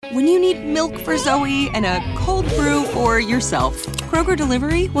When you need milk for Zoe and a cold brew for yourself, Kroger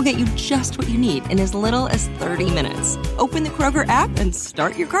Delivery will get you just what you need in as little as 30 minutes. Open the Kroger app and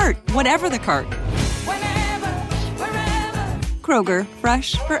start your cart, whatever the cart. Whenever, wherever. Kroger,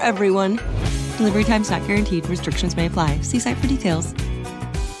 fresh for everyone. Delivery times not guaranteed. Restrictions may apply. See site for details.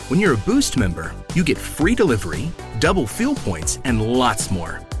 When you're a Boost member, you get free delivery, double fuel points, and lots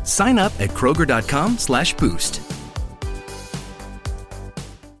more. Sign up at Kroger.com/boost.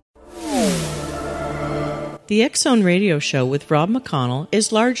 The X-Zone Radio Show with Rob McConnell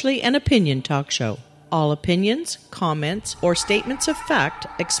is largely an opinion talk show. All opinions, comments, or statements of fact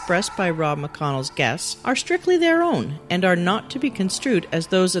expressed by Rob McConnell's guests are strictly their own and are not to be construed as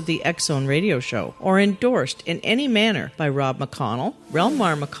those of the X-Zone Radio Show or endorsed in any manner by Rob McConnell,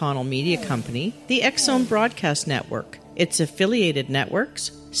 Relmar McConnell Media Company, the X-Zone Broadcast Network, its affiliated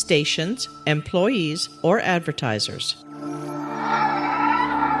networks, stations, employees, or advertisers.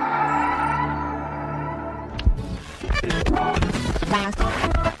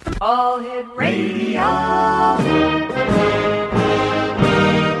 All Hit Radio.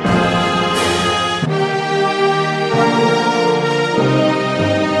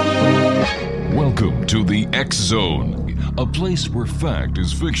 Welcome to the X Zone, a place where fact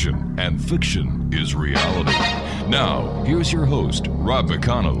is fiction and fiction is reality. Now, here's your host, Rob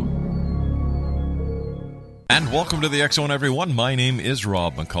McConnell. And welcome to the X Zone, everyone. My name is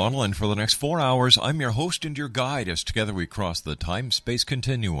Rob McConnell, and for the next 4 hours, I'm your host and your guide as together we cross the time-space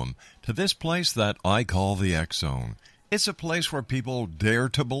continuum to this place that I call the X Zone. It's a place where people dare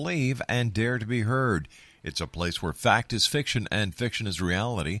to believe and dare to be heard. It's a place where fact is fiction and fiction is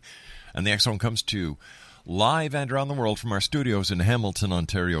reality. And the X Zone comes to you live and around the world from our studios in Hamilton,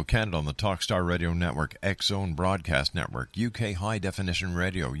 Ontario, Canada, on the Talkstar Radio Network, X Zone Broadcast Network, UK High Definition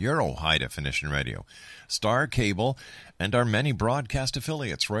Radio, Euro High Definition Radio, Star Cable, and our many broadcast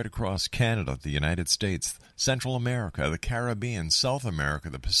affiliates right across Canada, the United States, Central America, the Caribbean, South America,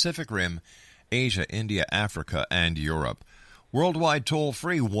 the Pacific Rim, Asia, India, Africa, and Europe. Worldwide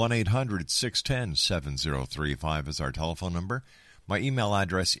toll-free, 1-800-610-7035 is our telephone number. My email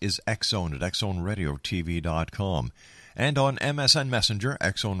address is xzone@xzoneradiotv.com. And on MSN Messenger,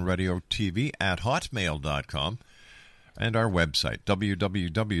 xzoneradiotv@hotmail.com. And our website,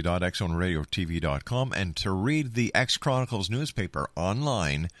 www.xzoneradiotv.com. And to read the X Chronicles newspaper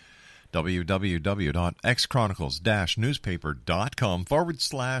online,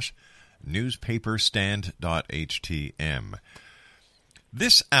 www.xchronicles-newspaper.com/newspaperstand.htm.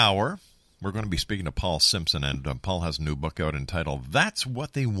 This hour, we're going to be speaking to Paul Simpson, and Paul has a new book out entitled That's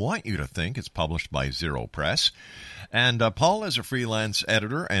What They Want You to Think. It's published by Zero Press. And Paul is a freelance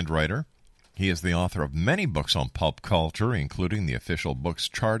editor and writer. He is the author of many books on pulp culture, including the official books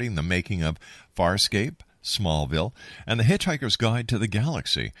charting the making of Farscape, Smallville, and The Hitchhiker's Guide to the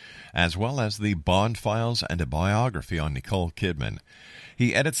Galaxy, as well as the Bond Files and a biography on Nicole Kidman.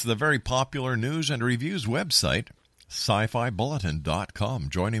 He edits the very popular news and reviews website, SciFiBulletin.com.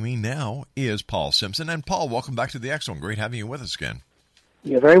 Joining me now is Paul Simpson. And Paul, welcome back to the X Zone. Great having you with us again.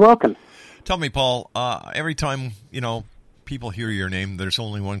 You're very welcome. Tell me, Paul, every time, people hear your name, there's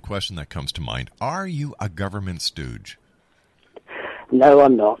only one question that comes to mind. Are you a government stooge? No,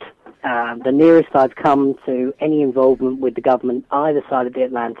 I'm not. The nearest I've come to any involvement with the government either side of the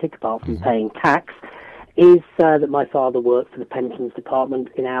Atlantic, apart from paying tax, is that my father worked for the pensions department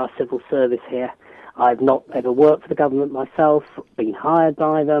in our civil service here. I've not ever worked for the government myself, been hired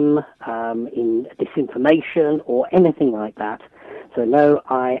by them in disinformation or anything like that. So no,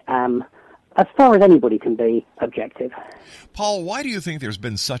 I am, as far as anybody can be, objective. Paul, why do you think there's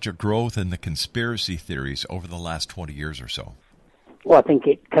been such a growth in the conspiracy theories over the last 20 years or so? Well, I think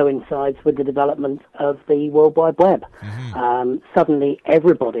it coincides with the development of the World Wide Web. Suddenly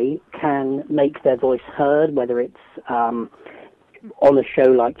everybody can make their voice heard, whether it's on a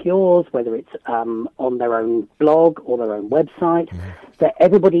show like yours, whether it's on their own blog or their own website, that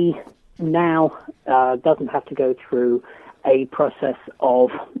everybody now doesn't have to go through a process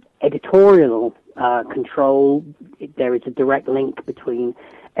of editorial control. There is a direct link between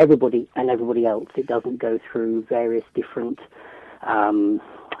everybody and everybody else. It doesn't go through various different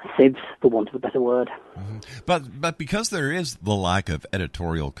sieves, for want of a better word. But because there is the lack of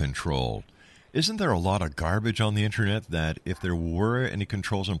editorial control, isn't there a lot of garbage on the internet that if there were any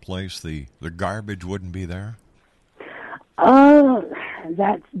controls in place, the garbage wouldn't be there?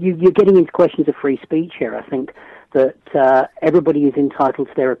 That you're getting into questions of free speech here. I think that everybody is entitled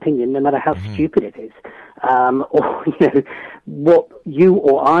to their opinion, no matter how stupid it is. Or what you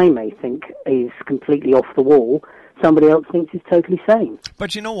or I may think is completely off the wall, somebody else thinks is totally sane.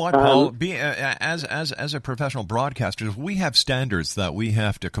 But you know what, Paul? As a professional broadcaster, we have standards that we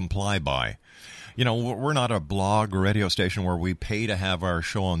have to comply by. You know, we're not a blog or radio station where we pay to have our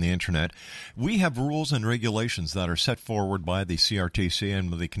show on the internet. We have rules and regulations that are set forward by the CRTC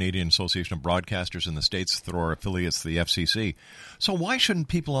and the Canadian Association of Broadcasters in the States through our affiliates, the FCC. So why shouldn't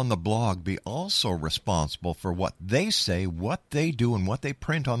people on the blog be also responsible for what they say, what they do, and what they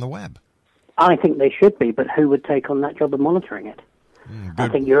print on the web? I think they should be, but who would take on that job of monitoring it? I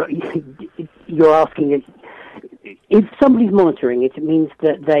think you're asking it. If somebody's monitoring it, it means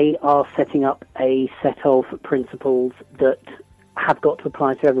that they are setting up a set of principles that have got to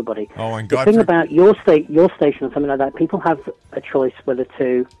apply to everybody. Oh, and the thing about your station or something like that, people have a choice whether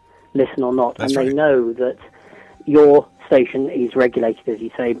to listen or not, That's and they right. know that your station is regulated, as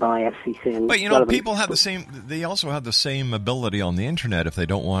you say, by FCC. And but you know, people have the same. They also have the same ability on the internet. If they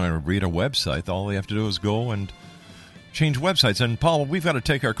don't want to read a website, all they have to do is go and change websites. And Paul, we've got to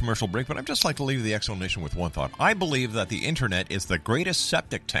take our commercial break, but I'd just like to leave the X-Zone Nation with one thought. I believe that the internet is the greatest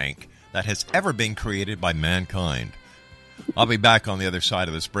septic tank that has ever been created by mankind. I'll be back on the other side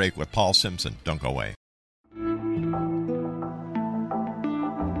of this break with Paul Simpson. Don't go away.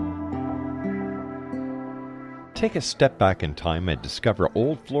 Take a step back in time and discover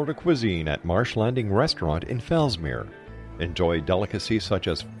old Florida cuisine at Marsh Landing Restaurant in Fellsmere. Enjoy delicacies such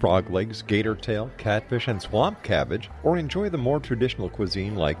as frog legs, gator tail, catfish, and swamp cabbage, or enjoy the more traditional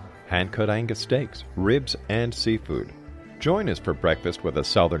cuisine like hand-cut Angus steaks, ribs, and seafood. Join us for breakfast with a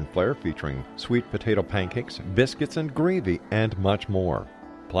southern flair featuring sweet potato pancakes, biscuits, and gravy, and much more.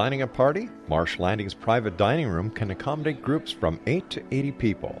 Planning a party? Marsh Landing's private dining room can accommodate groups from 8 to 80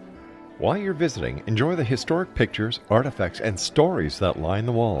 people. While you're visiting, enjoy the historic pictures, artifacts, and stories that line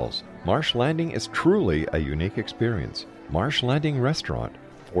the walls. Marsh Landing is truly a unique experience. Marsh Landing Restaurant,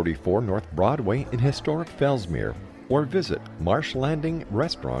 44 North Broadway in historic Fellsmere, or visit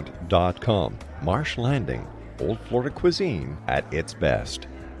marshlandingrestaurant.com. Marsh Landing, old Florida cuisine at its best.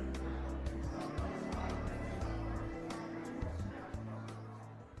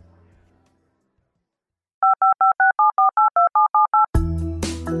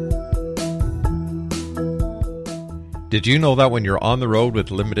 Did you know that when you're on the road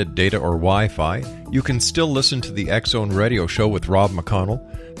with limited data or Wi-Fi, you can still listen to the X-Zone Radio Show with Rob McConnell,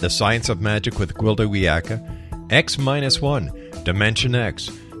 The Science of Magic with Gwilda Wiyaka, X-1, Dimension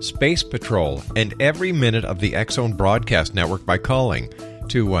X, Space Patrol, and every minute of the X-Zone Broadcast Network by calling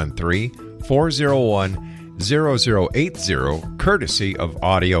 213-401-0080, courtesy of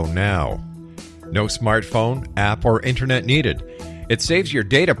Audio Now. No smartphone, app, or internet needed. It saves your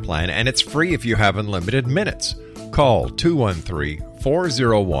data plan, and it's free if you have unlimited minutes. Call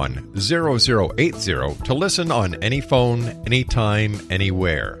 213-401-0080 to listen on any phone, anytime,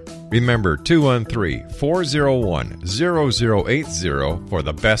 anywhere. Remember 213-401-0080 for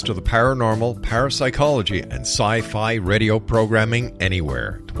the best of the paranormal, parapsychology, and sci-fi radio programming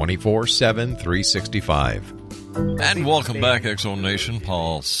anywhere, 24/7, 365. And welcome back, X-Zone Nation.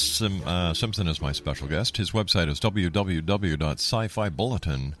 Paul Simpson is my special guest. His website is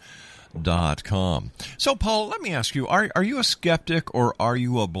www.scifibulletin.com. So, Paul, let me ask you, are you a skeptic or are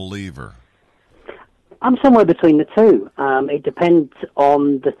you a believer? I'm somewhere between the two. It depends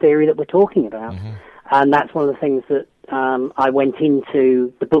on the theory that we're talking about. Mm-hmm. And that's one of the things that I went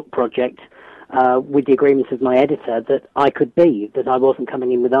into the book project with the agreements of my editor that I could be, that I wasn't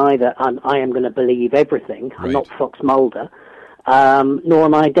coming in with either I am going to believe everything. Right. I'm not Fox Mulder, nor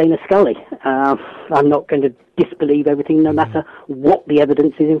am I Dana Scully. I'm not going to disbelieve everything no matter what the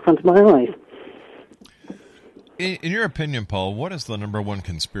evidence is in front of my eyes. In your opinion, Paul, what is the number one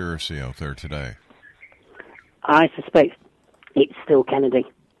conspiracy out there today? I suspect it's still Kennedy.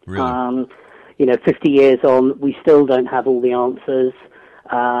 Really? 50 years on, we still don't have all the answers.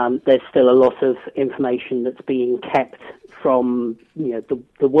 There's still a lot of information that's being kept from the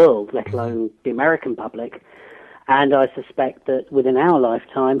world, let alone the American public. And I suspect that within our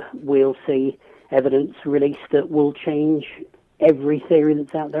lifetime, we'll see evidence released that will change every theory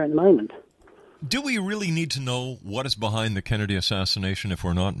that's out there at the moment. Do we really need to know what is behind the Kennedy assassination if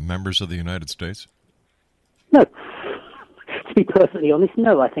we're not members of the United States? No. To be perfectly honest,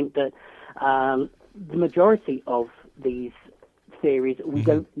 no. I think that the majority of these theories we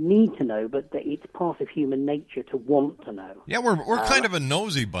don't need to know, but that it's part of human nature to want to know. Yeah, we're kind of a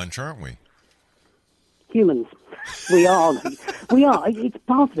nosy bunch, aren't we? Humans. We are. We are. It's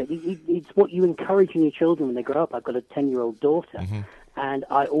part of it. It's what you encourage in your children when they grow up. I've got a 10-year-old daughter, and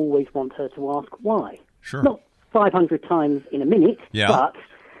I always want her to ask why. Sure. Not 500 times in a minute, but,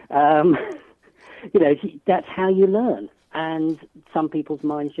 that's how you learn. And some people's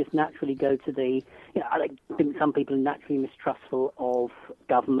minds just naturally go to I think some people are naturally mistrustful of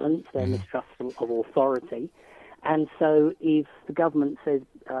government, they're mistrustful of authority. And so if the government says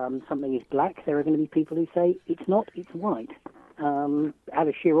something is black, there are going to be people who say it's not, it's white, out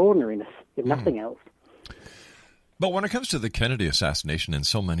of sheer ordinariness, if nothing else. But when it comes to the Kennedy assassination and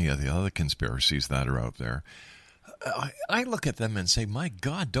so many of the other conspiracies that are out there, I look at them and say, my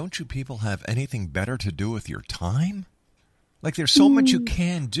God, don't you people have anything better to do with your time? Like, there's so much you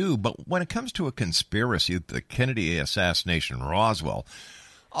can do, but when it comes to a conspiracy, the Kennedy assassination, Roswell,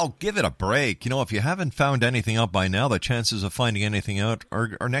 I'll give it a break. You know, if you haven't found anything out by now, the chances of finding anything out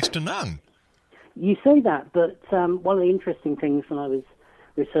are next to none. You say that, but one of the interesting things when I was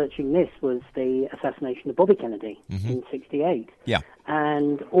researching this was the assassination of Bobby Kennedy in '68. Yeah.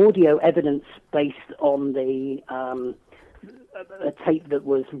 And audio evidence based on the a tape that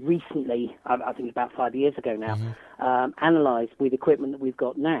was recently, I think about 5 years ago now, analysed with equipment that we've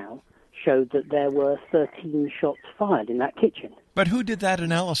got now, showed that there were 13 shots fired in that kitchen. But who did that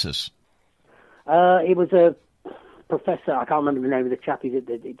analysis? It was a professor, I can't remember the name of the chap,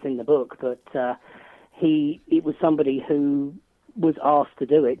 it's in the book, but it was somebody who was asked to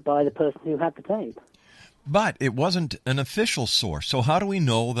do it by the person who had the tape. But it wasn't an official source. So how do we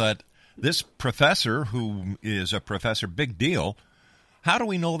know that this professor, who is a professor, big deal, how do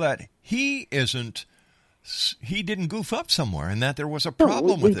we know that he didn't goof up somewhere and that there was a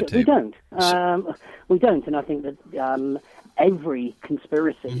problem with the tape? We don't. We don't, and I think that every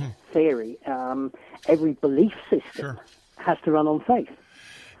conspiracy theory, every belief system has to run on faith.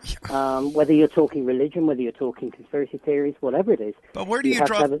 Whether you're talking religion, whether you're talking conspiracy theories, whatever it is. But where do you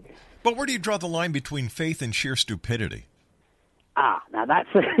draw? But where do you draw the line between faith and sheer stupidity? Now that's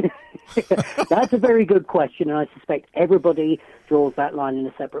that's a very good question, and I suspect everybody draws that line in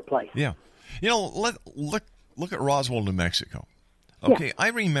a separate place. Yeah, you know, look at Roswell, New Mexico. Okay, yeah. I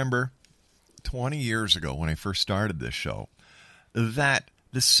remember 20 years ago when I first started this show that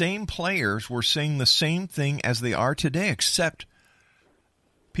the same players were saying the same thing as they are today, except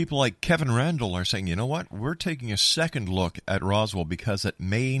people like Kevin Randall are saying, you know what, we're taking a second look at Roswell because it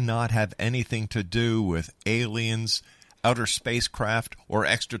may not have anything to do with aliens, outer spacecraft, or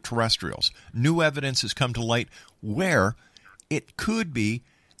extraterrestrials. New evidence has come to light where it could be,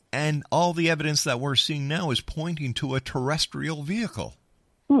 and all the evidence that we're seeing now is pointing to a terrestrial vehicle.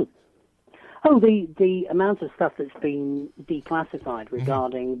 Oh, the amount of stuff that's been declassified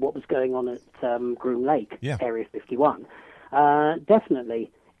regarding what was going on at Groom Lake, Area 51,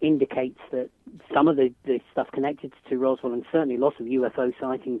 definitely indicates that some of the stuff connected to Roswell, and certainly lots of UFO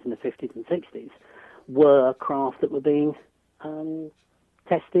sightings in the 50s and 60s, were craft that were being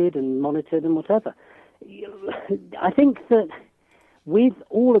tested and monitored and whatever. I think that with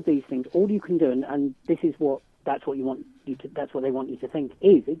all of these things, all you can do, and this is that's what they want you to think,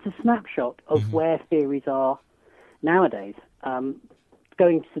 is it's a snapshot of where theories are nowadays.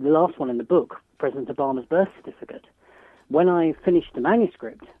 Going to the last one in the book, President Obama's birth certificate. When I finished the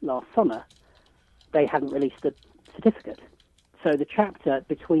manuscript last summer, they hadn't released the certificate. So the chapter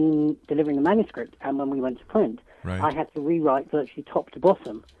between delivering the manuscript and when we went to print, I had to rewrite virtually top to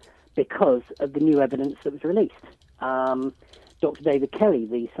bottom because of the new evidence that was released. Dr. David Kelly,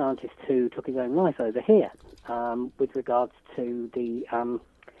 the scientist who took his own life over here, with regards to the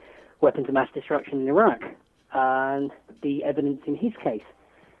weapons of mass destruction in Iraq, and the evidence in his case,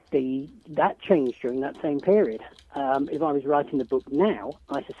 that changed during that same period. If I was writing the book now,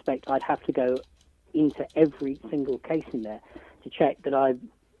 I suspect I'd have to go into every single case in there to check that I'm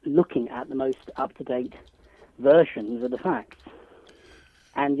looking at the most up-to-date versions of the facts.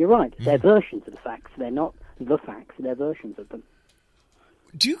 And you're right, they're versions of the facts. They're not the facts, they're versions of them.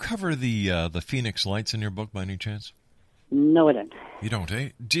 Do you cover the Phoenix Lights in your book by any chance? No, I don't. You don't, eh?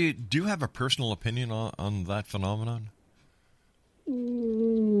 Do you have a personal opinion on that phenomenon?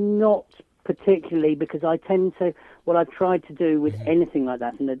 Not particularly, because I tend to, what I've tried to do with anything like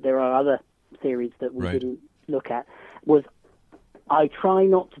that, and that there are other theories that we didn't look at, was I try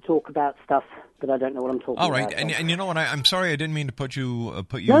not to talk about stuff that I don't know what I'm talking about. All right, and you know what? I'm sorry, I didn't mean to put you.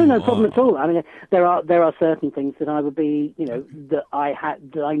 No problem at all. I mean, there are certain things that I would be, that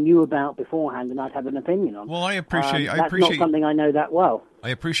I knew about beforehand, and I'd have an opinion on. Well, I appreciate. That's not something I know that well. I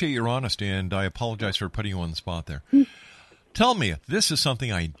appreciate your honesty, and I apologize for putting you on the spot there. Tell me, this is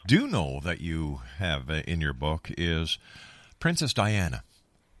something I do know that you have in your book is Princess Diana.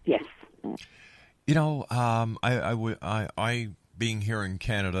 Yes. You know, I being here in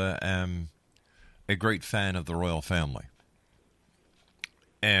Canada am a great fan of the royal family.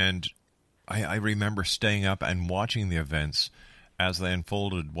 And I remember staying up and watching the events as they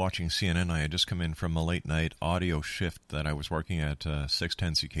unfolded watching CNN. I had just come in from a late-night audio shift that I was working at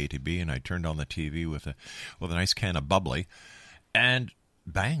 610 CKTB, and I turned on the TV with a nice can of bubbly, and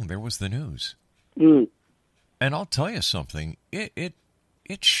bang, there was the news. And I'll tell you something, it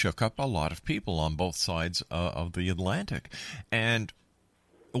shook up a lot of people on both sides of the Atlantic. And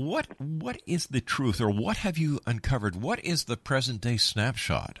what is the truth, or what have you uncovered? What is the present-day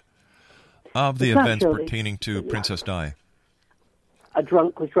snapshot of the events pertaining to Princess Di? A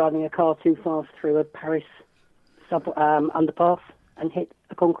drunk was driving a car too fast through a Paris underpass and hit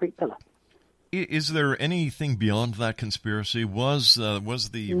a concrete pillar. Is there anything beyond that conspiracy? Was the not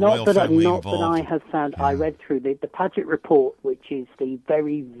royal family not involved? Not that I have found. Yeah. I read through the Paget report, which is the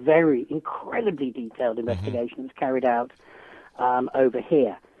very, very incredibly detailed investigation that was carried out over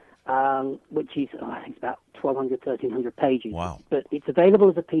here, which is, I think it's about 1,200, 1,300 pages. Wow. But it's available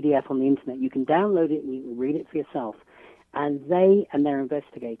as a PDF on the internet. You can download it and you can read it for yourself. And they and their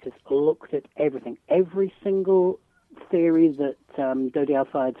investigators looked at everything, every single theory that Dodi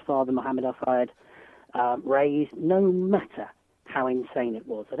Al-Fayed's father, Mohammed Al-Fayed, raised, no matter how insane it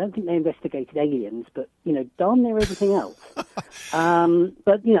was. I don't think they investigated aliens, but, darn near everything else. And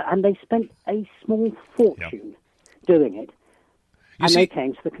they spent a small fortune doing it. They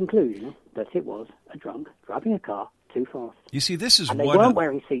came to the conclusion that it was a drunk driving a car too fast. You see, this is and they weren't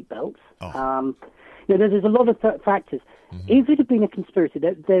wearing seatbelts. Oh. There's a lot of factors. Mm-hmm. If it had been a conspiracy,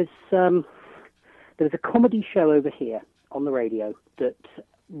 there's a comedy show over here on the radio that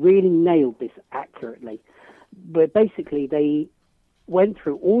really nailed this accurately. But basically, they went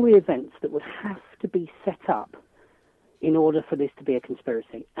through all the events that would have to be set up in order for this to be a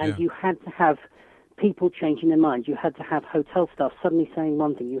conspiracy. And you had to have people changing their minds. You had to have hotel staff suddenly saying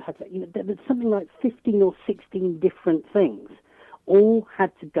one thing. You had to, there was something like 15 or 16 different things. All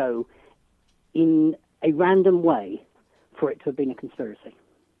had to go in a random way for it to have been a conspiracy.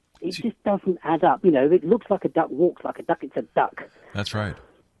 It just doesn't add up. It looks like a duck, walks like a duck, it's a duck. That's right.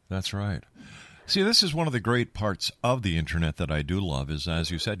 See, this is one of the great parts of the Internet that I do love is,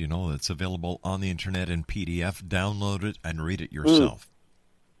 as you said, it's available on the Internet in PDF. Download it and read it yourself.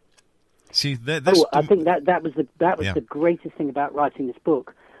 See, I think that was the greatest thing about writing this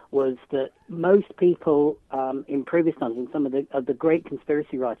book, was that most people in previous times, and some of the great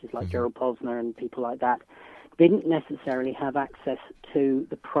conspiracy writers like Gerald Posner and people like that, didn't necessarily have access to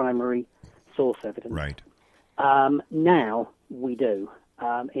the primary source evidence. Right. Now we do.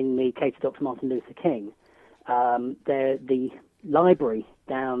 In the case of Dr. Martin Luther King, the library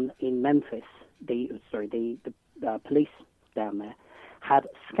down in Memphis, the police down there, had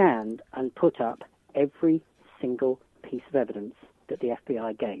scanned and put up every single piece of evidence that the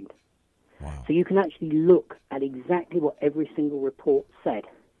FBI gained. Wow. So you can actually look at exactly what every single report said.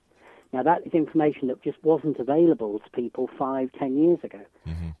 Now, that is information that just wasn't available to people 5-10 years ago.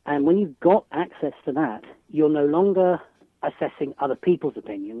 Mm-hmm. And when you've got access to that, you're no longer assessing other people's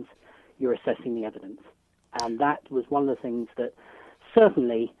opinions, you're assessing the evidence. And that was one of the things that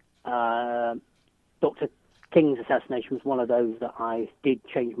certainly Dr. King's assassination was one of those that I did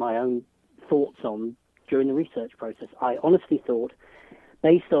change my own thoughts on during the research process. I honestly thought,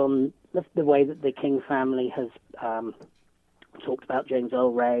 based on the way that the King family has talked about James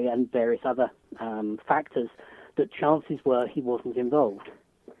Earl Ray and various other factors, that chances were he wasn't involved.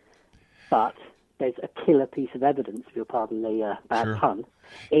 But there's a killer piece of evidence, if you'll pardon the bad pun,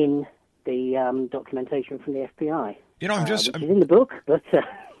 in the documentation from the FBI. I'm which is in the book, but...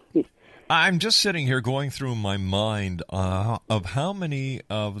 I'm just sitting here going through my mind of how many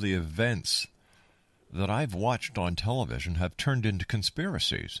of the events that I've watched on television have turned into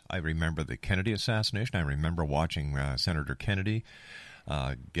conspiracies. I remember the Kennedy assassination. I remember watching Senator Kennedy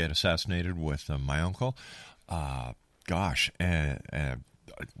get assassinated with my uncle. Like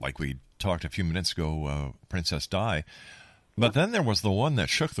we talked a few minutes ago, Princess Di. But then there was the one that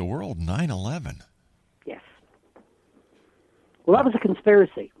shook the world, 9/11. Yes. Well, that was a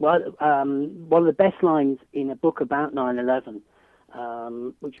conspiracy. Well, one of the best lines in a book about 9/11,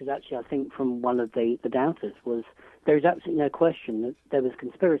 which was actually, I think, from one of the doubters, was there is absolutely no question that there was a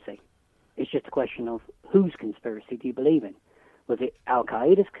conspiracy. It's just a question of whose conspiracy do you believe in? Was it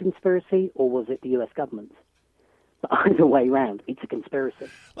Al-Qaeda's conspiracy or was it the U.S. government's? But either way round, it's a conspiracy.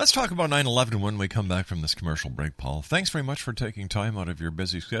 Let's talk about 9/11 when we come back from this commercial break, Paul. Thanks very much for taking time out of your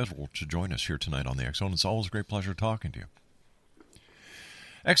busy schedule to join us here tonight on the X-Zone. It's always a great pleasure talking to you.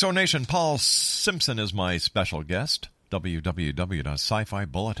 X-Zone Nation, Paul Simpson is my special guest.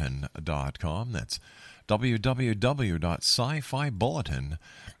 www.scifibulletin.com. That's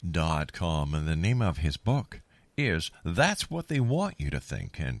www.scifibulletin.com. And the name of his book is that's what they want you to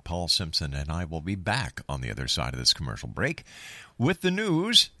think. And Paul Simpson and I will be back on the other side of this commercial break with the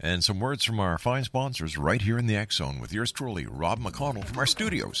news and some words from our fine sponsors right here in the X Zone with yours truly, Rob McConnell, from our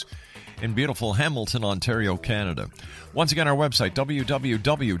studios in beautiful Hamilton, Ontario, Canada. Once again, our website,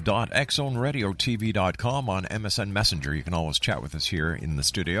 www.xzoneradiotv.com. On MSN Messenger, you can always chat with us here in the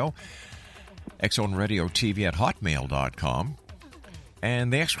studio. xzoneradiotv at hotmail.com.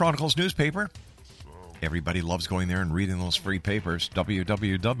 And the X Chronicles newspaper. Everybody loves going there and reading those free papers.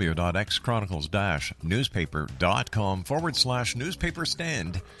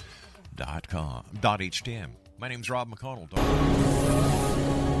 www.xchronicles-newspaper.com/newspaperstand.com.htm. My name's Rob McConnell.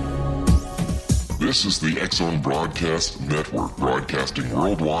 This is the X Zone Broadcast Network, broadcasting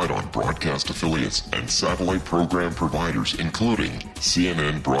worldwide on broadcast affiliates and satellite program providers, including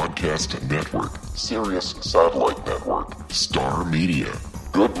CNN Broadcast Network, Sirius Satellite Network, Star Media,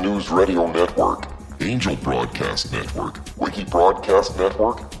 Good News Radio Network, Angel Broadcast Network, Wiki Broadcast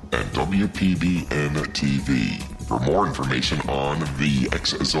Network, and WPBN TV. For more information on the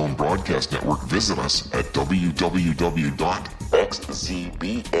X Zone Broadcast Network, visit us at www.xzbn.net.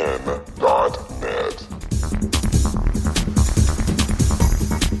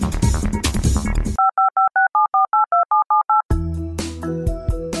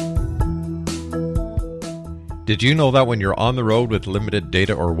 Did you know that when you're on the road with limited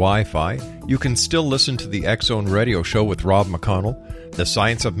data or Wi-Fi, you can still listen to the X Zone Radio Show with Rob McConnell, The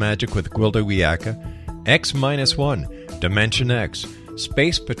Science of Magic with Gwilda Wiyaka, X-1, Dimension X,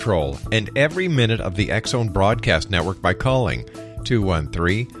 Space Patrol, and every minute of the X Zone Broadcast Network by calling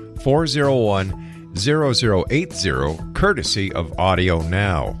 213-401-0080, courtesy of Audio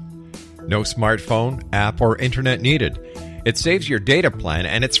Now. No smartphone, app, or internet needed. It saves your data plan,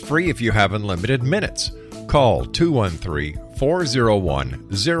 and it's free if you have unlimited minutes. Call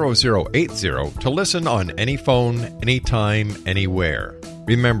 213-401-0080 to listen on any phone, anytime, anywhere.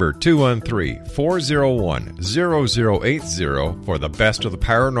 Remember, 213-401-0080 for the best of the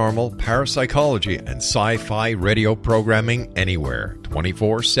paranormal, parapsychology, and sci-fi radio programming anywhere,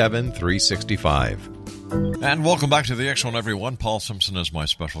 24/7, 365. And welcome back to the X Zone, everyone. Paul Simpson is my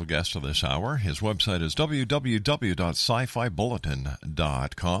special guest of this hour. His website is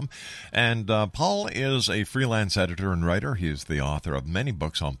www.scifibulletin.com. And Paul is a freelance editor and writer. He is the author of many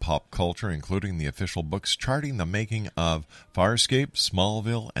books on pop culture, including the official books charting the making of Farscape,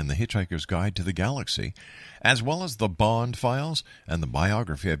 Smallville, and The Hitchhiker's Guide to the Galaxy, as well as The Bond Files and the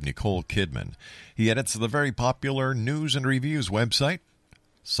biography of Nicole Kidman. He edits the very popular news and reviews website,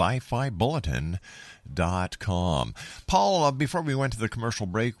 scifibulletin.com. Paul, before we went to the commercial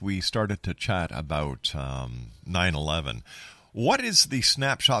break, we started to chat about 9/11. What is the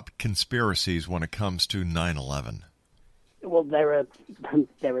snapshot conspiracies when it comes to 9/11? Well, there are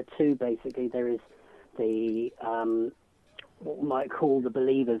two, basically. There is the what we might call the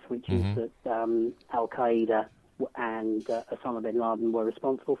believers, which is that Al-Qaeda and Osama bin Laden were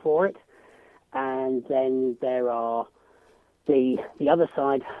responsible for it. And then there are the other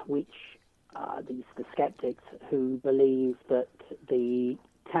side, which the skeptics who believe that the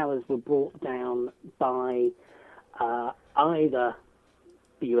towers were brought down by either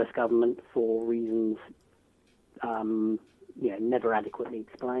the U.S. government for reasons never adequately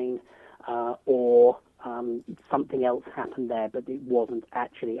explained, or something else happened there, but it wasn't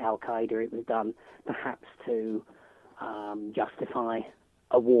actually Al-Qaeda. It was done perhaps to justify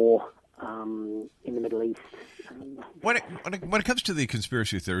a war in the Middle East. When it comes to the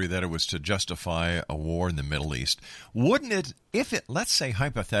conspiracy theory that it was to justify a war in the Middle East, wouldn't it, let's say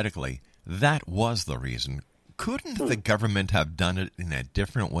hypothetically, that was the reason, couldn't the government have done it in a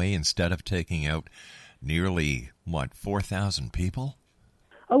different way instead of taking out nearly, 4,000 people?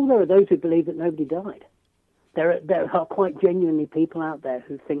 Oh, there are those who believe that nobody died. There are quite genuinely people out there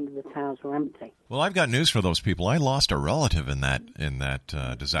who think that the towers were empty. Well, I've got news for those people. I lost a relative in that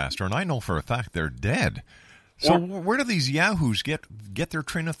disaster, and I know for a fact they're dead. So where do these yahoos get their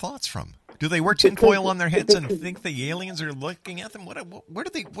train of thoughts from? Do they wear tinfoil on their heads and think the aliens are looking at them? Where do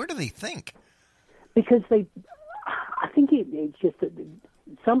they think? Because I think it's just that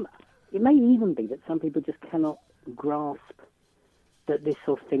it may even be that some people just cannot grasp that this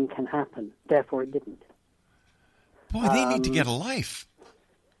sort of thing can happen. Therefore, it didn't. Boy, they need to get a life.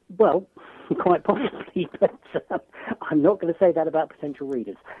 Well, quite possibly, but I'm not going to say that about potential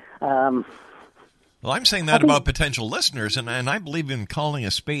readers. Well, I'm saying that about potential listeners, and I believe in calling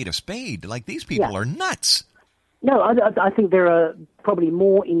a spade a spade. Like, these people are nuts. No, I think there are probably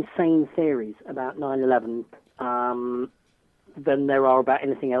more insane theories about 9/11 than there are about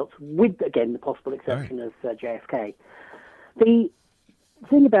anything else, with, again, the possible exception of JFK. The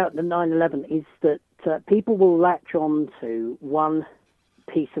thing about the 9/11 is that people will latch on to one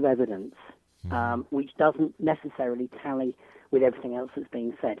piece of evidence which doesn't necessarily tally with everything else that's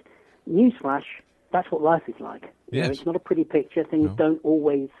being said. Newsflash, that's what life is like. You know, it's not a pretty picture. Things don't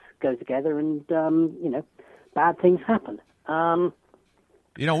always go together, and, bad things happen.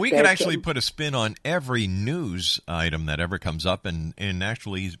 We could actually put a spin on every news item that ever comes up and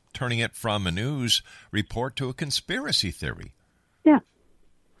actually turning it from a news report to a conspiracy theory. Yeah.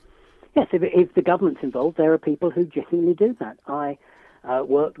 Yes, if the government's involved, there are people who genuinely do that. I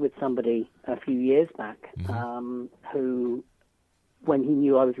worked with somebody a few years back who, when he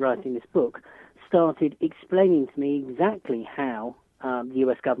knew I was writing this book, started explaining to me exactly how the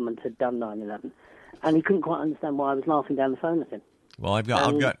U.S. government had done 9/11, and he couldn't quite understand why I was laughing down the phone at him. Well, I've got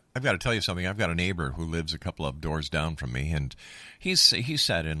to tell you something. I've got a neighbor who lives a couple of doors down from me, and he's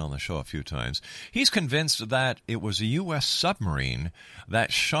sat in on the show a few times. He's convinced that it was a U.S. submarine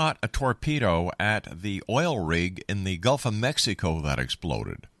that shot a torpedo at the oil rig in the Gulf of Mexico that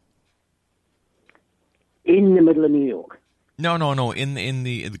exploded. In the middle of New York? No. In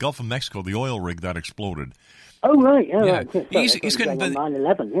the Gulf of Mexico, the oil rig that exploded. Oh, right. Yeah. Right. He's convinced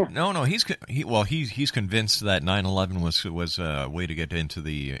 9/11. Yeah. No. He's convinced that 9/11 was a way to get into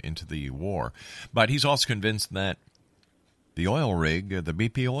the war, but he's also convinced that the oil rig, the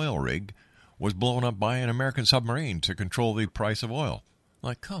BP oil rig, was blown up by an American submarine to control the price of oil.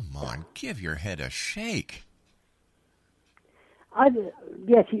 Like, come on, give your head a shake.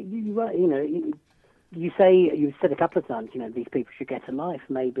 Yes, you're right. You've said a couple of times, these people should get a life.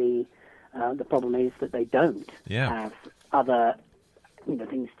 Maybe the problem is that they don't have other,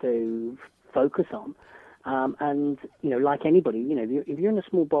 things to focus on. And like anybody, if you're in a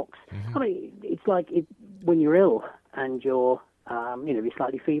small box, I mean, it's like when you're ill and you're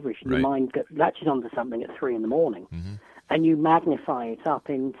slightly feverish, and your mind latches onto something at 3 a.m, and you magnify it up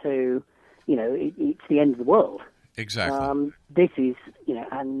into, it's the end of the world. Exactly. This is,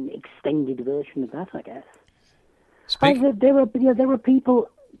 an extended version of that, I guess. There are people.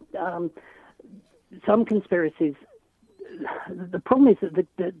 Some conspiracies. The problem is that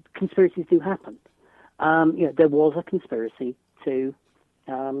the conspiracies do happen. There was a conspiracy to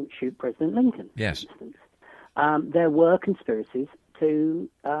shoot President Lincoln. Yes. For instance. There were conspiracies to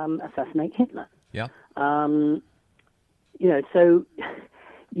assassinate Hitler. Yeah. So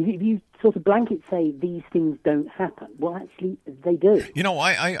if you sort of blanket say these things don't happen, well, actually, they do.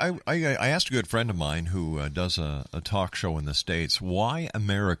 I asked a good friend of mine who does a talk show in the States why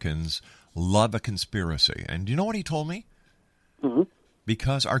Americans love a conspiracy. And do you know what he told me? Mm-hmm.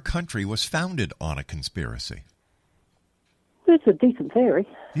 Because our country was founded on a conspiracy. It's a decent theory.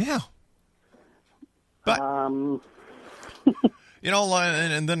 Yeah. But, and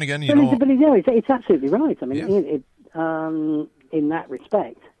then again, it's absolutely right. I mean, in that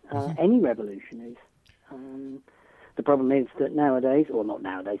respect, any revolution is. The problem is that nowadays, or not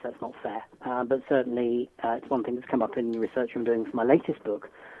nowadays, that's not fair, but certainly it's one thing that's come up in the research I'm doing for my latest book.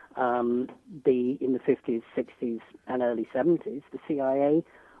 In the 50s, 60s, and early 70s, the CIA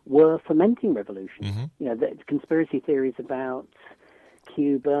were fomenting revolutions. The conspiracy theories about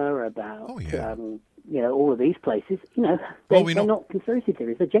Cuba, about all of these places. They're not conspiracy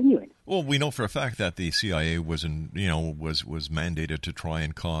theories; they're genuine. Well, we know for a fact that the CIA was mandated to try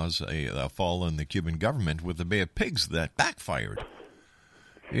and cause a fall in the Cuban government with the Bay of Pigs that backfired.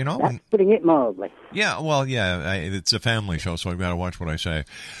 That's putting it mildly. Yeah, well, it's a family show, so I've got to watch what I say.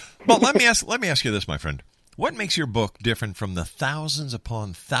 But let me ask you this, my friend. What makes your book different from the thousands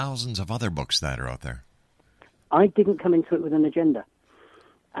upon thousands of other books that are out there? I didn't come into it with an agenda.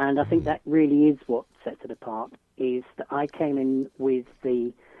 And I think that really is what sets it apart, is that I came in with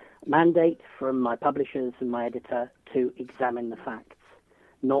the mandate from my publishers and my editor to examine the facts,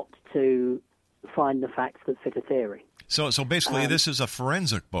 not to find the facts that fit a theory. So basically, this is a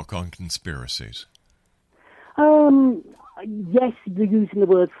forensic book on conspiracies. Yes, you're using the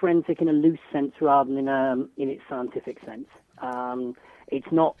word forensic in a loose sense rather than in its scientific sense.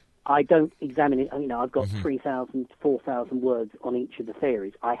 It's not. I don't examine it. I've got 3,000, 4,000 words on each of the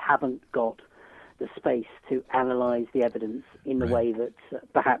theories. I haven't got the space to analyse the evidence in the way that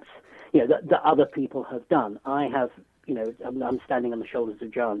perhaps that other people have done. I have. I'm standing on the shoulders of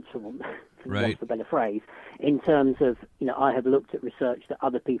giants, for want of a better phrase, in terms of, I have looked at research that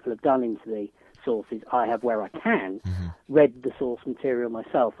other people have done into the sources. I have, where I can, read the source material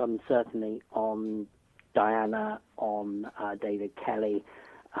myself. I'm certainly on Diana, on David Kelly,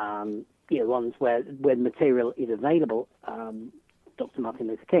 ones where the material is available, Dr. Martin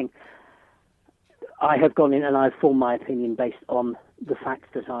Luther King. I have gone in and I've formed my opinion based on the facts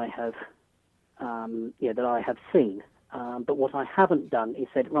that I have, that I have seen. But what I haven't done is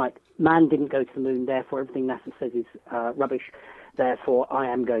said, right, man didn't go to the moon, therefore everything NASA says is rubbish. Therefore, I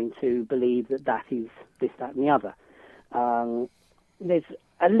am going to believe that is this, that, and the other. There's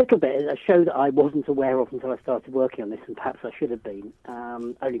a little bit, a show that I wasn't aware of until I started working on this, and perhaps I should have been,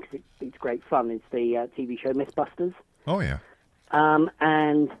 only because it's great fun. It's the TV show Mythbusters. Oh, yeah.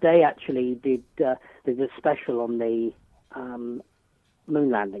 And they actually did a special on the moon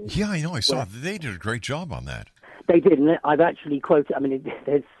landing. Yeah, I know. I saw they did a great job on that. They did, and I've actually quoted. I mean,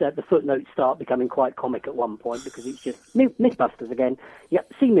 there's the footnotes start becoming quite comic at one point because it's just Mythbusters again.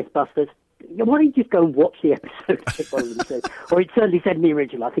 Yep, see Mythbusters. Why don't you just go and watch the episode? One of them said, or it certainly said in the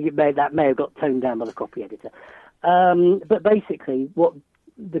original. I think that may have got toned down by the copy editor. But basically, what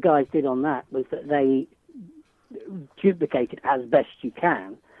the guys did on that was that they duplicated as best you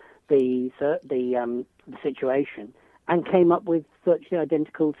can the situation and came up with virtually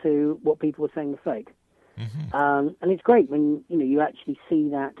identical to what people were saying was fake. Mm-hmm. And it's great when you actually see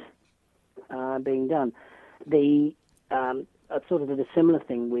that being done. I sort of did a similar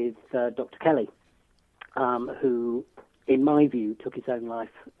thing with Dr. Kelly, who, in my view, took his own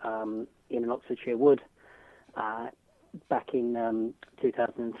life in an Oxfordshire wood back in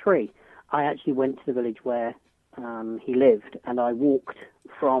 2003. I actually went to the village where he lived, and I walked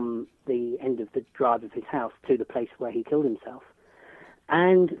from the end of the drive of his house to the place where he killed himself.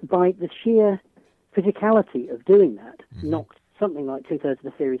 And by the sheer physicality of doing that, knocked something like 2/3 of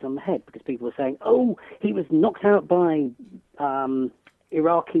the series on the head, because people were saying, oh, he was knocked out by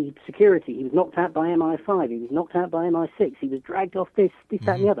Iraqi security, he was knocked out by MI5, he was knocked out by MI6, he was dragged off this,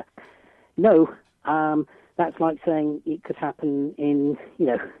 that, and the other. No, that's like saying it could happen in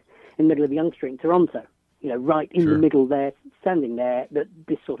the middle of Yonge Street in Toronto, right in the middle there, standing there, that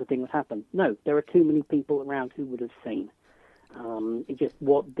this sort of thing would happen. No, there are too many people around who would have seen. It's just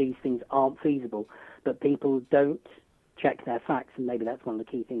what these things aren't feasible, but people don't check their facts, and maybe that's one of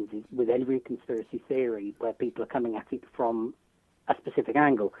the key things is with every conspiracy theory where people are coming at it from a specific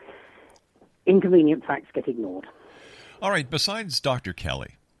angle, inconvenient facts get ignored. All right, besides Dr.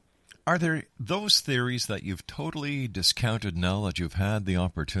 Kelly, are there those theories that you've totally discounted now that you've had the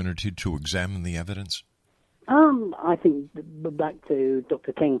opportunity to examine the evidence? I think back to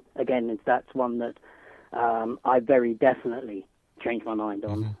Dr. King again, that's one that I very definitely changed my mind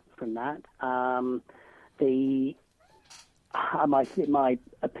on from that. My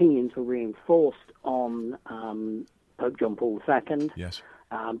opinions were reinforced on Pope John Paul II. Yes.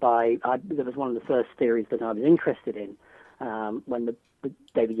 That was one of the first theories that I was interested in when the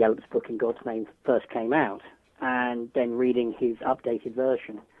David Yallop's book In God's Name first came out, and then reading his updated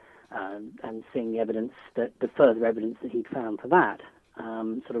version and seeing the further evidence that he'd found for that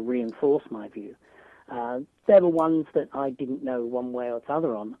sort of reinforced my view. There were ones that I didn't know one way or the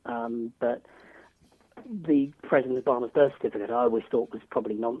other on, but the President Obama's birth certificate I always thought was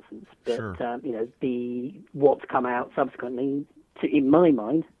probably nonsense. But, what's come out subsequently, in my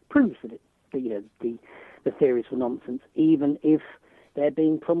mind, proves that the theories were nonsense, even if they're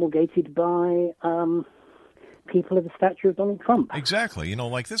being promulgated by people of the stature of Donald Trump. Exactly.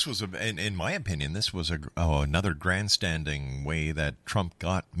 This was, in my opinion, this was another grandstanding way that Trump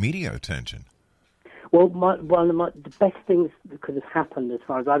got media attention. Well, the best things that could have happened as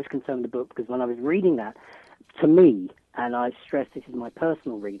far as I was concerned in the book, because when I was reading that, to me, and I stress this is my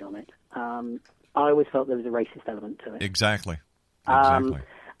personal read on it, I always felt there was a racist element to it. Exactly.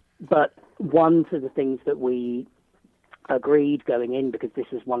 But one of the things that we agreed going in, because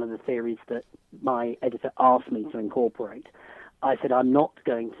this was one of the theories that my editor asked me to incorporate, I said I'm not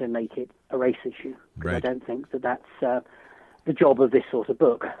going to make it a race issue, because I don't think that's the job of this sort of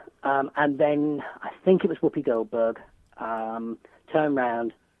book. And then I think it was Whoopi Goldberg turned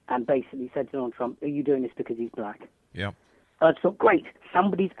around and basically said to Donald Trump, are you doing this because he's black? Yeah. I thought, great,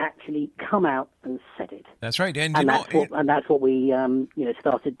 somebody's actually come out and said it. That's right. And that's what we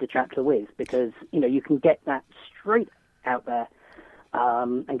started the chapter with, because you can get that straight out there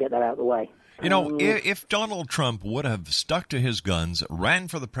and get that out of the way. If Donald Trump would have stuck to his guns, ran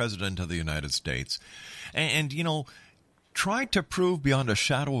for the president of the United States, and tried to prove beyond a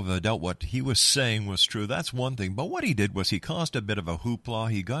shadow of a doubt what he was saying was true, that's one thing. But what he did was he caused a bit of a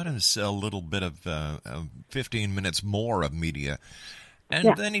hoopla. He got a little bit of 15 minutes more of media.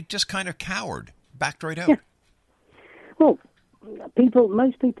 And then he just kind of cowered, backed right out. Yeah. Well,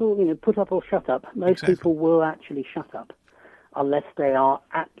 most people, put up or shut up. Most people will actually shut up unless they are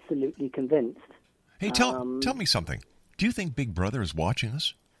absolutely convinced. Hey, tell me something. Do you think Big Brother is watching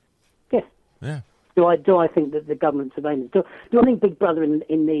us? Yes. Yeah. Do I think that the government surveillance? Do I think Big Brother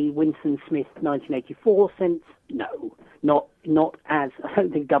in the Winston Smith 1984 sense? No, not as. I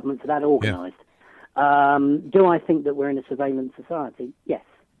don't think governments are that organised. Do I think that we're in a surveillance society? Yes.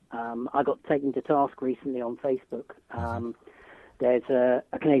 I got taken to task recently on Facebook. There's a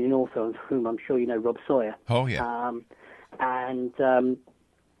Canadian author of whom I'm sure you know, Rob Sawyer. Oh, yeah. And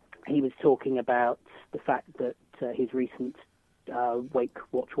he was talking about the fact that his recent Wake,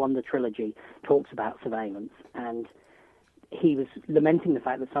 Watch, Wonder trilogy talks about surveillance, and he was lamenting the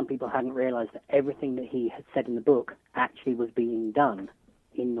fact that some people hadn't realized that everything that he had said in the book actually was being done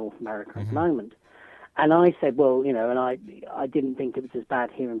in North America at the moment. And I said, well, you know, and I didn't think it was as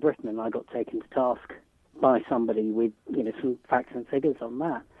bad here in Britain, and I got taken to task by somebody with, you know, some facts and figures on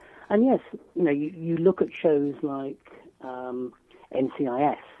that. And yes, you know, you look at shows like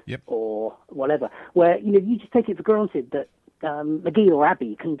NCIS or whatever, where, you know, you just take it for granted that McGee or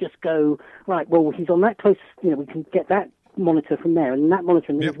Abbey can just go, right, well, he's on that close, you know, we can get that monitor from there and that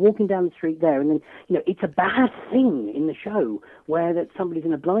monitor, and then he's walking down the street there, and then, you know, it's a bad thing in the show where that somebody's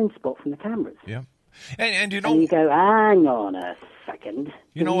in a blind spot from the cameras. Yeah. And you know, and you go, hang on a second.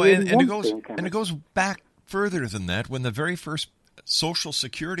 You know, and it goes back further than that. When the very first Social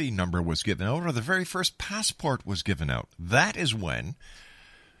Security number was given out, or the very first passport was given out, that is when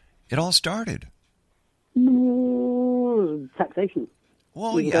it all started. Taxation.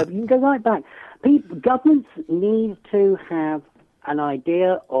 Well, you can go right back. Governments need to have an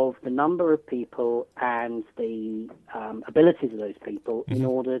idea of the number of people and the abilities of those people in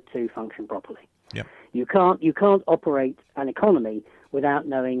order to function properly. Yep. You can't operate an economy without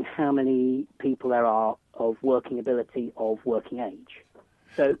knowing how many people there are of working ability, of working age.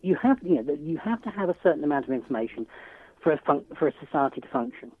 So you have to have a certain amount of information for a society to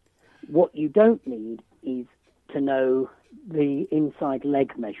function. What you don't need is to know the inside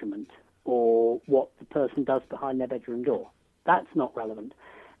leg measurement or what the person does behind their bedroom door. That's not relevant,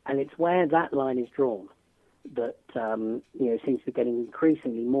 and it's where that line is drawn that seems to be getting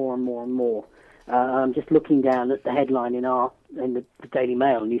increasingly more and more and more. I'm just looking down at the headline in the Daily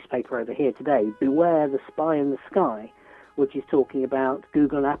Mail newspaper over here today. Beware the spy in the sky, which is talking about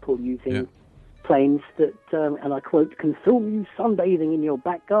Google and Apple using planes that, and I quote, can film you sunbathing in your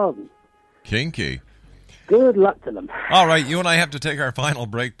back garden. Kinky. Good luck to them. All right, you and I have to take our final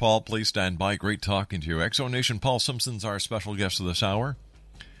break. Paul, please stand by. Great talking to you. Exonation Paul Simpson's our special guest of this hour.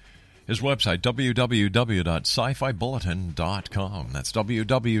 His website, www.scifibulletin.com. That's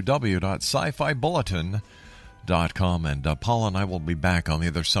www.scifibulletin.com. And Paul and I will be back on the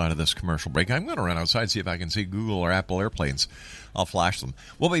other side of this commercial break. I'm going to run outside, see if I can see Google or Apple airplanes. I'll flash them.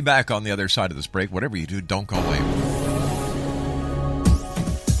 We'll be back on the other side of this break. Whatever you do, don't go away.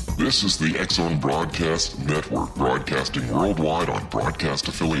 This is the X-Zone Broadcast Network, broadcasting worldwide on broadcast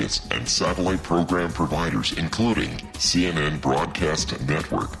affiliates and satellite program providers, including CNN Broadcast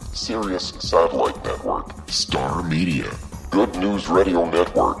Network, Sirius Satellite Network, Star Media, Good News Radio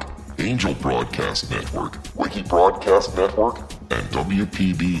Network, Angel Broadcast Network, Wiki Broadcast Network, and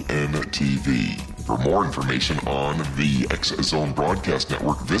WPBN TV. For more information on the X-Zone Broadcast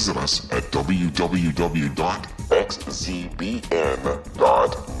Network, visit us at www.xzbn.net.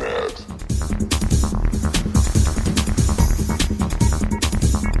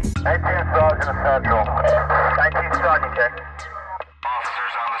 18 Sergeant Central. 19 Sergeant, check.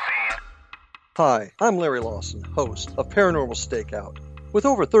 Officers on the scene. Hi, I'm Larry Lawson, host of Paranormal Stakeout. With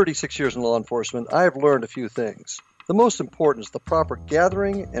over 36 years in law enforcement, I have learned a few things. The most important is the proper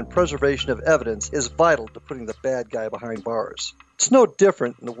gathering and preservation of evidence is vital to putting the bad guy behind bars. It's no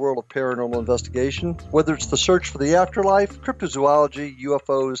different in the world of paranormal investigation. Whether it's the search for the afterlife, cryptozoology,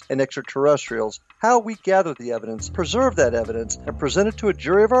 UFOs, and extraterrestrials, how we gather the evidence, preserve that evidence, and present it to a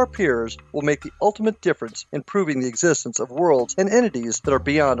jury of our peers will make the ultimate difference in proving the existence of worlds and entities that are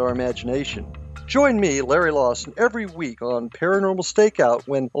beyond our imagination. Join me, Larry Lawson, every week on Paranormal Stakeout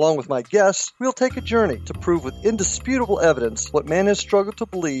when, along with my guests, we'll take a journey to prove with indisputable evidence what man has struggled to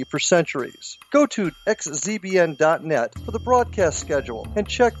believe for centuries. Go to xzbn.net for the broadcast schedule and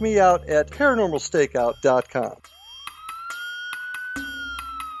check me out at paranormalstakeout.com.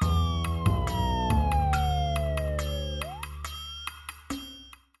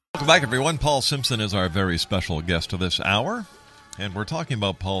 Welcome back, everyone. Paul Simpson is our very special guest of this hour. And we're talking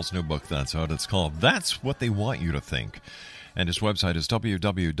about Paul's new book that's out. It's called That's What They Want You to Think. And his website is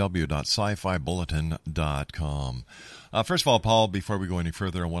www.scifibulletin.com. First of all, Paul, before we go any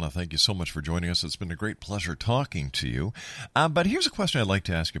further, I want to thank you so much for joining us. It's been a great pleasure talking to you. But here's a question I'd like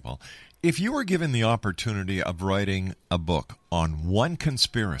to ask you, Paul. If you were given the opportunity of writing a book on one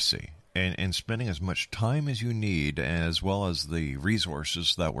conspiracy and spending as much time as you need, as well as the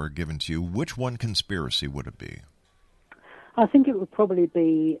resources that were given to you, which one conspiracy would it be? I think it would probably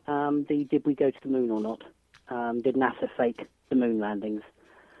be did we go to the moon or not? Did NASA fake the moon landings?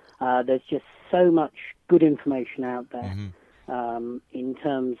 There's just so much good information out there in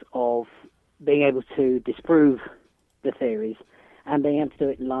terms of being able to disprove the theories and being able to do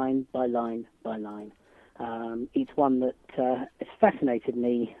it line by line by line. It's one that has fascinated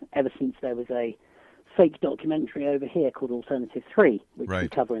me ever since there was a fake documentary over here called Alternative 3, which we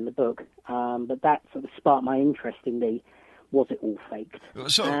cover in the book. But that sort of sparked my interest in was it all faked?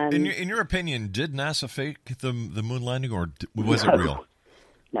 So, in your opinion, did NASA fake the moon landing, or was it real?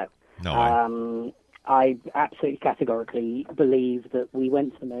 No. I absolutely categorically believe that we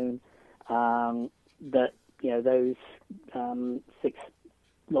went to the moon, that those 6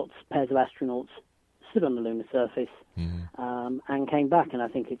 pairs of astronauts stood on the lunar surface and came back. And I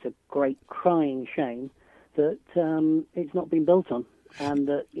think it's a great crying shame that it's not been built on, and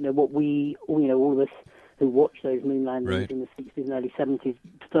that all of us who watched those moon landings in the 60s and early 70s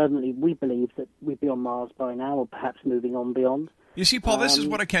fervently, we believe that we'd be on Mars by now, or perhaps moving on beyond. You see, Paul, this is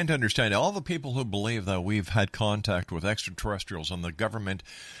what I can't understand. All the people who believe that we've had contact with extraterrestrials and the government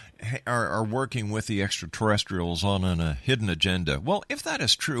are working with the extraterrestrials on a hidden agenda. Well, if that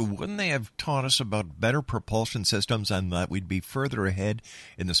is true, wouldn't they have taught us about better propulsion systems and that we'd be further ahead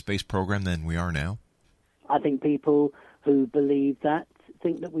in the space program than we are now? I think people who believe that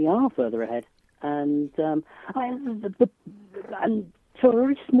think that we are further ahead. And to a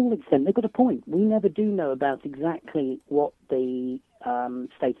very small extent, they've got a point. We never do know about exactly what the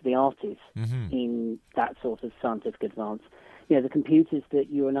state of the art is in that sort of scientific advance. The computers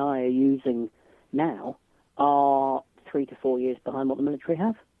that you and I are using now are 3 to 4 years behind what the military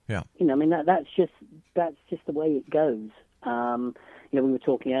have. Yeah. That's just the way it goes. We were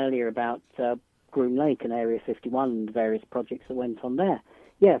talking earlier about Groom Lake and Area 51 and the various projects that went on there.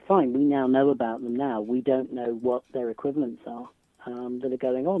 Yeah, fine. We now know about them now. We don't know what their equivalents are that are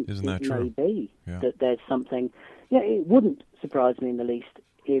going on. Isn't that true? It may be that there's something. Yeah, it wouldn't surprise me in the least.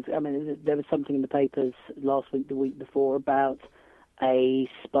 There was something in the papers last week, the week before, about a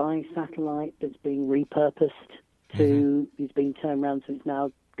spy satellite that's being repurposed to, it's being turned around, so it's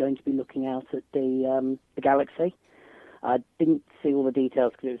now going to be looking out at the galaxy. I didn't see all the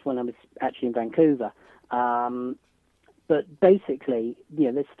details because it was when I was actually in Vancouver. But basically,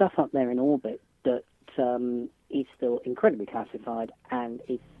 there's stuff up there in orbit that is still incredibly classified and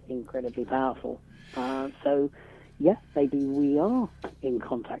is incredibly powerful. So, yeah, maybe we are in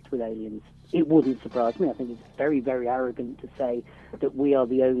contact with aliens. It wouldn't surprise me. I think it's very, very arrogant to say that we are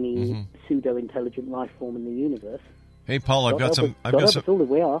the only pseudo-intelligent life form in the universe. Hey, Paul, I've got some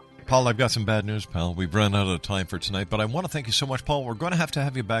bad news, pal. We've run out of time for tonight, but I want to thank you so much, Paul. We're going to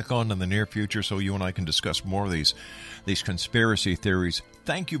have you back on in the near future so you and I can discuss more of these conspiracy theories.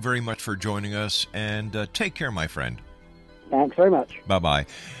 Thank you very much for joining us, and take care, my friend. Thanks very much. Bye-bye.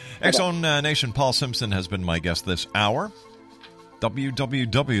 X-Zone Nation, Paul Simpson has been my guest this hour.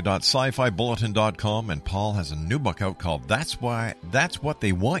 www.scifibulletin.com, and Paul has a new book out called That's What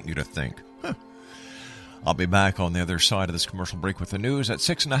They Want You to Think. I'll be back on the other side of this commercial break with the news at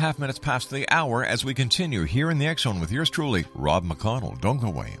 6.5 minutes past the hour as we continue here in the X-Zone with yours truly, Rob McConnell. Don't go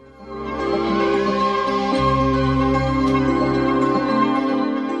away.